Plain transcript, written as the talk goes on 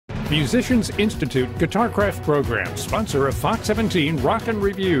Musicians Institute Guitarcraft Program, sponsor of Fox 17 Rock and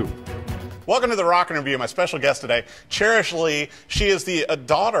Review. Welcome to the Rock and Review. My special guest today, Cherish Lee. She is the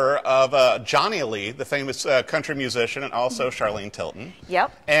daughter of Johnny Lee, the famous country musician, and also Charlene Tilton.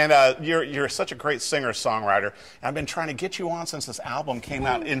 Yep. And you're such a great singer-songwriter. And I've been trying to get you on since this album came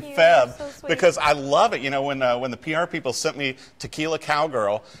out in Feb, so because I love it. You know, when the PR people sent me Tequila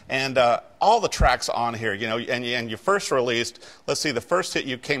Cowgirl and all the tracks on here, you know, and you first released, let's see, the first hit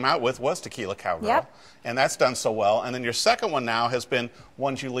you came out with was Tequila Cowgirl. Yep. And that's done so well. And then your second one now has been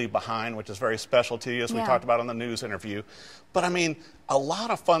Ones You Leave Behind, which is very special to you, as we talked about on the news interview. But I mean, a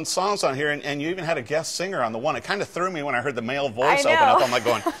lot of fun songs on here, and you even had a guest singer on the one. It kind of threw me when I heard the male voice open up. I'm like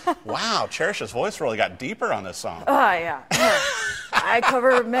going, wow, Cherish's voice really got deeper on this song. Yeah. I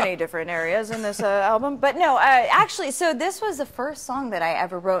cover many different areas in this album. But no, actually, so this was the first song that I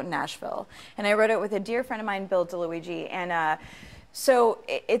ever wrote in Nashville. And I wrote it with a dear friend of mine, Bill DeLuigi. And so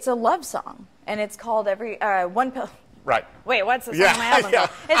it's a love song. And it's called One Pillow. Right. Wait, what's the song on my album called?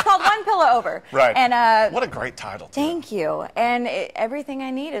 It's called One Pillow Over. Right. And what a great title. Thank you. And everything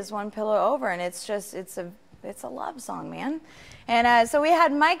I need is one pillow over, and it's just it's a love song, man. And so we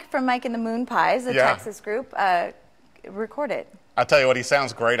had Mike from Mike and the Moon Pies, a Texas group, record it. I'll tell you what, he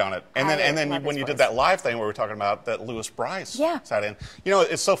sounds great on it. And then when you voice. did that live thing where we were talking about that Louis Bryce sat in. You know,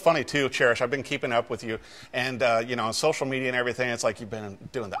 it's so funny too, Cherish. I've been keeping up with you, and you know, on social media and everything, it's like you've been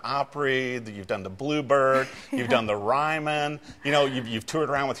doing the Opry, you've done the Bluebird, you've done the Ryman. You know, you've toured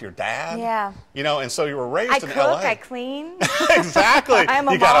around with your dad. Yeah. You know, and so you were raised in cook, LA. I clean. Exactly. I'm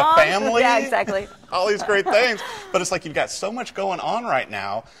a you mom. got a family. Yeah, exactly. All these great things, but it's like you've got so much going on right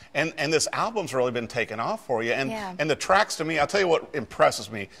now, and this album's really been taken off for you, and the tracks, to me, I'll tell you what impresses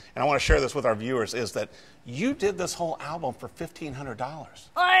me, and I want to share this with our viewers, is that you did this whole album for $1,500.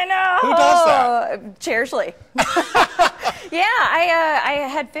 I know. Who does that? Cherish Lee. Yeah, I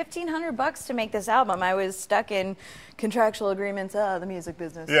had $1,500 to make this album. I was stuck in contractual agreements, the music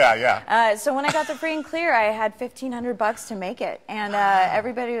business. Yeah. So when I got the free and clear, I had $1,500 to make it, and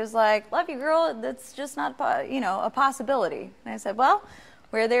everybody was like, "Love you, girl. That's just not, a possibility." And I said, "Well,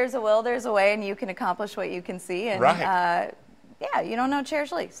 where there's a will, there's a way, and you can accomplish what you can see." And yeah, you don't know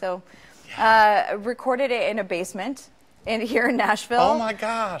Cherish Lee, so recorded it in a basement here in Nashville. Oh my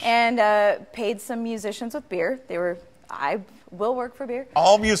gosh! And paid some musicians with beer. I will work for beer.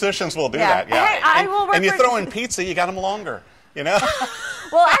 All musicians will do that. Yeah, hey, I will work. And you throw in pizza, you got them longer. You know.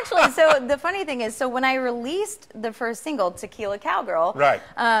 Well, actually, so the funny thing is, so when I released the first single, Tequila Cowgirl,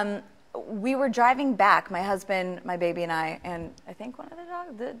 we were driving back, my husband, my baby, and I think one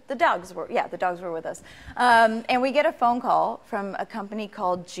of the dogs were, the dogs were with us. And we get a phone call from a company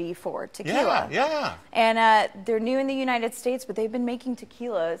called G4 Tequila. Yeah. And they're new in the United States, but they've been making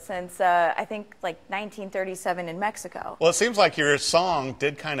tequila since, I think, like 1937 in Mexico. Well, it seems like your song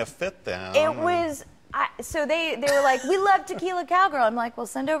did kind of fit them. It was... so they were like, "We love Tequila Cowgirl." I'm like, "Well,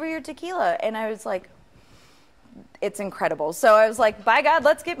 send over your tequila." And I was like, it's incredible. So I was like, by God,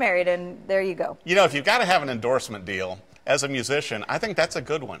 let's get married, and there you go. You know, if you've got to have an endorsement deal as a musician, I think that's a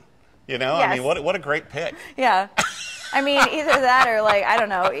good one. You know, yes. I mean, what a great pick. Yeah. I mean, either that or, like, I don't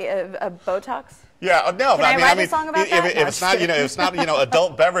know, a Botox. Yeah, no, Can I write a song about that? If it's not, it's not,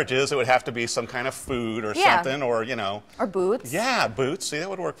 adult beverages, it would have to be some kind of food or something, or, Or boots. Yeah, boots. See, that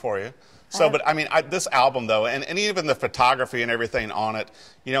would work for you. So, but I mean, this album though, and even the photography and everything on it,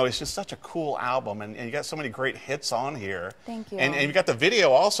 it's just such a cool album, and you got so many great hits on here. Thank you. And you got the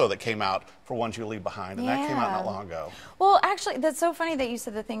video also that came out for Ones You Leave Behind, and that came out not long ago. Well, actually, that's so funny that you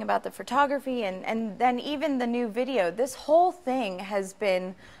said the thing about the photography, and then even the new video. This whole thing has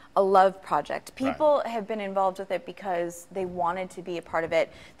been a love project. People have been involved with it because they wanted to be a part of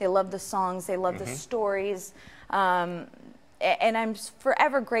it. They love the songs, they love the stories, and I'm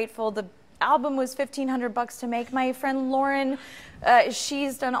forever grateful. The album was $1,500 to make. My friend Lauren,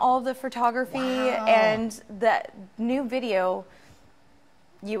 she's done all of the photography, and that new video,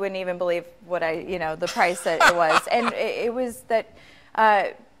 you wouldn't even believe what the price that it was. And it was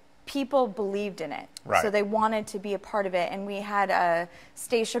that people believed in it. So they wanted to be a part of it. And we had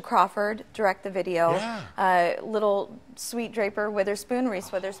Stacia Crawford direct the video. Little Sweet Draper Witherspoon,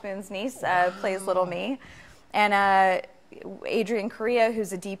 Reese Witherspoon's niece, plays Little Me. And Adrian Correa,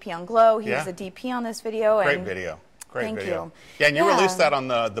 who's a DP on Glow, he was a DP on this video. Great video. Great video. You. Yeah, and you released that on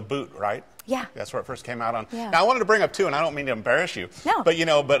the Boot, right? Yeah. That's where it first came out on. Yeah. Now I wanted to bring up too, and I don't mean to embarrass you. No. But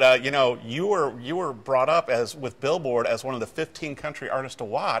you were brought up with Billboard as one of the 15 country artists to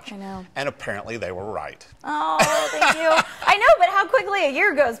watch. I know. And apparently they were right. Oh, thank you. I know, but how quickly a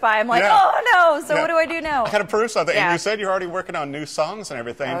year goes by. I'm like, oh no. So what do I do now? I got to prove something. And you said you're already working on new songs and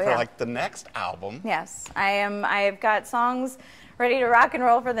everything for like the next album. Yes, I am. I have got songs ready to rock and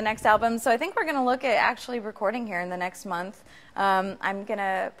roll for the next album. So I think we're going to look at actually recording here in the next month. I'm going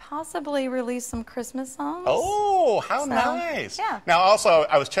to possibly release some Christmas songs. Oh, how nice. Yeah. Now, also,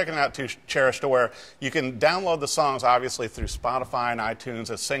 I was checking out, too, Cherish, to where you can download the songs, obviously, through Spotify and iTunes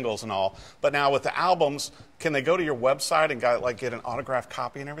as singles and all. But now with the albums, can they go to your website and get an autographed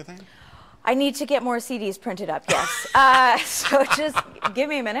copy and everything? I need to get more CDs printed up, yes. So just give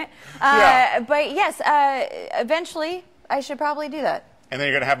me a minute. But yes, eventually I should probably do that. And then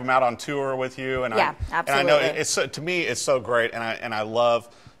you're going to have them out on tour with you. And yeah, absolutely. And I know, to me, it's so great, and I love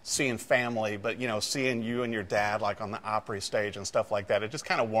seeing family, but, you know, seeing you and your dad, like, on the Opry stage and stuff like that, it just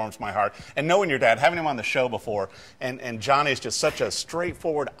kind of warms my heart. And knowing your dad, having him on the show before, and Johnny's just such a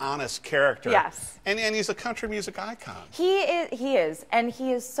straightforward, honest character. Yes. And he's a country music icon. He is, and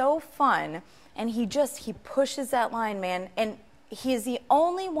he is so fun, and he pushes that line, man, and he is the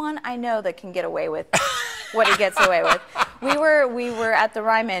only one I know that can get away with what he gets away with. We were at the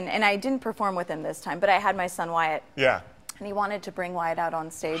Ryman, and I didn't perform with him this time, but I had my son Wyatt. Yeah. And he wanted to bring Wyatt out on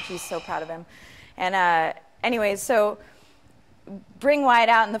stage. He's so proud of him. And anyways, so bring Wyatt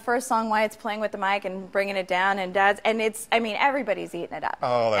out, and the first song Wyatt's playing with the mic and bringing it down, and everybody's eating it up.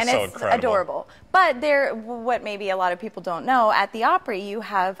 Oh, that's so incredible. And it's adorable. But what maybe a lot of people don't know, at the Opry you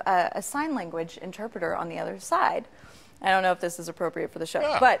have a sign language interpreter on the other side. I don't know if this is appropriate for the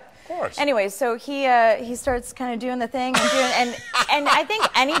show, but of course. Anyway, so he starts kind of doing the thing and I think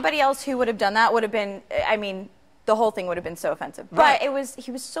anybody else who would have done that would have been, I mean, the whole thing would have been so offensive. Right. But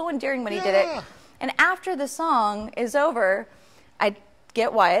he was so endearing when he did it. And after the song is over, I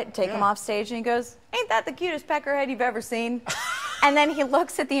get Wyatt, take him off stage, and he goes, "Ain't that the cutest peckerhead you've ever seen?" And then he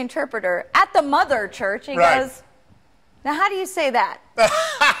looks at the interpreter at the mother church, and he goes, "Now how do you say that?"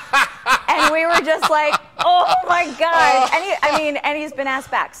 And we were just like, oh my God. And he's been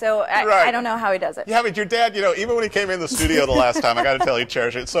asked back, so I don't know how he does it. Yeah, but your dad, you know, even when he came in the studio the last time, I got to tell you,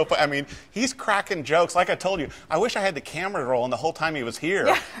 Cherish, it's so funny. I mean, he's cracking jokes. Like I told you, I wish I had the camera rolling the whole time he was here.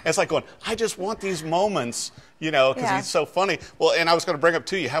 Yeah. It's like going, I just want these moments, you know, because he's so funny. Well, and I was going to bring up,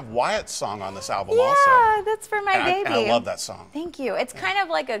 too, you have Wyatt's song on this album also. Yeah, that's for my baby. And I love that song. Thank you. It's kind of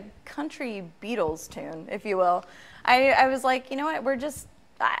like a country Beatles tune, if you will. I was like, you know what,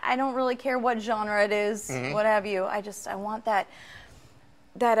 I don't really care what genre it is, what have you. I want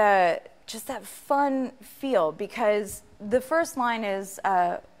just that fun feel, because the first line is,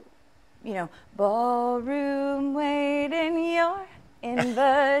 you know, ballroom waiting your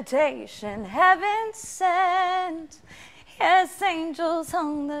invitation, heaven sent. Yes, angels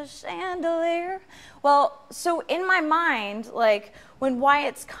hung the chandelier. Well, so in my mind, like, when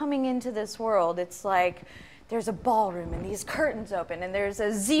Wyatt's coming into this world, it's like, there's a ballroom and these curtains open and there's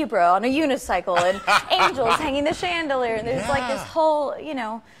a zebra on a unicycle and angels hanging the chandelier, and there's like this whole, you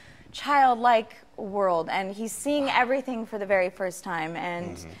know, childlike world, and he's seeing everything for the very first time,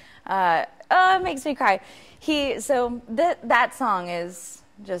 and it makes me cry. So that song is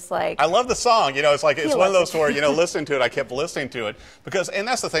just like, I love the song. You know, it's like, it's one of those where, you know, listening to it, I kept listening to it because, and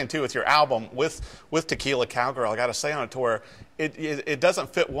that's the thing too with your album with Tequila Cowgirl, I got to say on it, to where it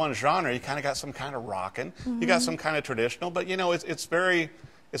doesn't fit one genre. You kind of got some kind of rockin', you got some kind of traditional, but you know, it's very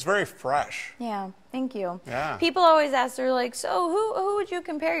fresh. Yeah, thank you. Yeah. People always ask, they're like, so who would you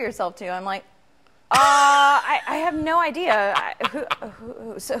compare yourself to? I'm like, I have no idea.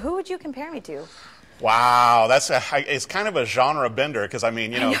 So who would you compare me to? Wow, it's kind of a genre bender, because I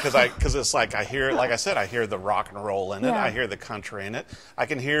mean, you know, because it's like I hear the rock and roll in it, I hear the country in it, I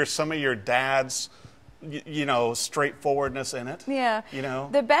can hear some of your dad's, you know, straightforwardness in it. Yeah. You know,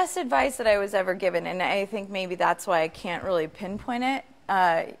 the best advice that I was ever given, and I think maybe that's why I can't really pinpoint it.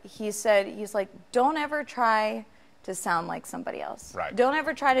 He's like, don't ever try to sound like somebody else. Right. Don't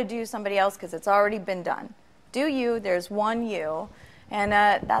ever try to do somebody else, because it's already been done. Do you? There's one you, and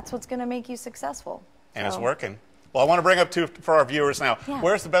that's what's going to make you successful. And it's working. Well, I want to bring up for our viewers now,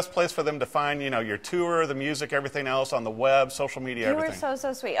 where's the best place for them to find, you know, your tour, the music, everything else on the web, social media, everything? You were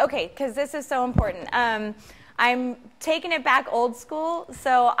so sweet. Okay, because this is so important. I'm taking it back old school,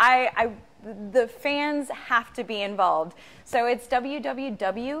 so the fans have to be involved. So it's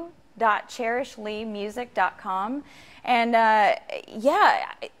www.cherishleemusic.com, and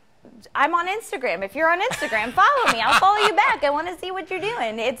I'm on Instagram. If you're on Instagram, follow me. I'll follow you back. I want to see what you're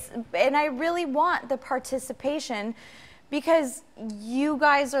doing. And I really want the participation, because you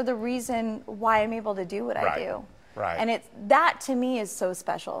guys are the reason why I'm able to do what I do. Right. And that to me is so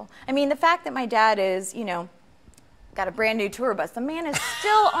special. I mean, the fact that my dad is, you know, got a brand new tour bus. The man is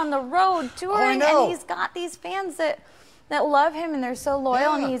still on the road touring, and he's got these fans that that love him and they're so loyal,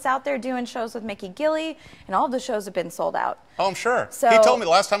 Yeah. and he's out there doing shows with Mickey Gilley, and all the shows have been sold out. Oh, I'm sure. So, he told me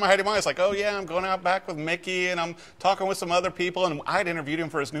the last time I had him on, he's like, oh, yeah, I'm going out back with Mickey, and I'm talking with some other people, and I'd interviewed him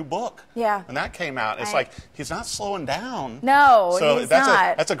for his new book. Yeah. And that came out. It's like, he's not slowing down. No, so he's that's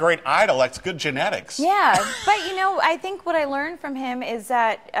not. That's a great idol. That's good genetics. Yeah, but you know, I think what I learned from him is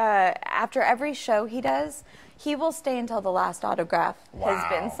that after every show he does, he will stay until the last autograph has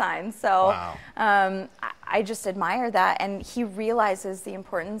been signed. So I just admire that, and he realizes the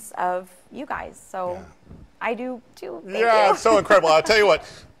importance of you guys. So I do too. Thank you. It's so incredible. I'll tell you what,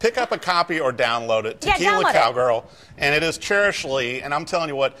 pick up a copy or download it. Tequila download Cowgirl, and it is Cherish Lee. And I'm telling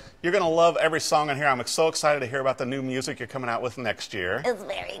you what, you're going to love every song on here. I'm so excited to hear about the new music you're coming out with next year. It's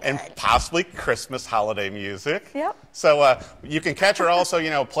very good. And possibly Christmas holiday music. Yep. So you can catch her also,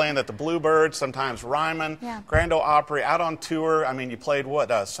 you know, playing at the Bluebirds, sometimes Ryman, Grand Ole Opry, out on tour. I mean, you played what,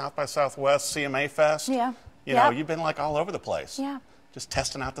 South by Southwest, CMA Fest? Yeah. You know, you've been like all over the place. Yeah. Just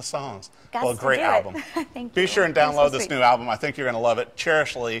testing out the songs. Got well, great album. Thank Be you. sure and download this new album. I think you're going to love it.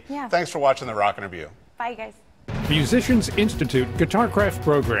 Cherish Lee. Yeah. Thanks for watching the Rockin' Review. Bye, guys. Musicians Institute Guitarcraft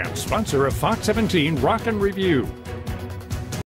program, sponsor of Fox 17 Rock and Review.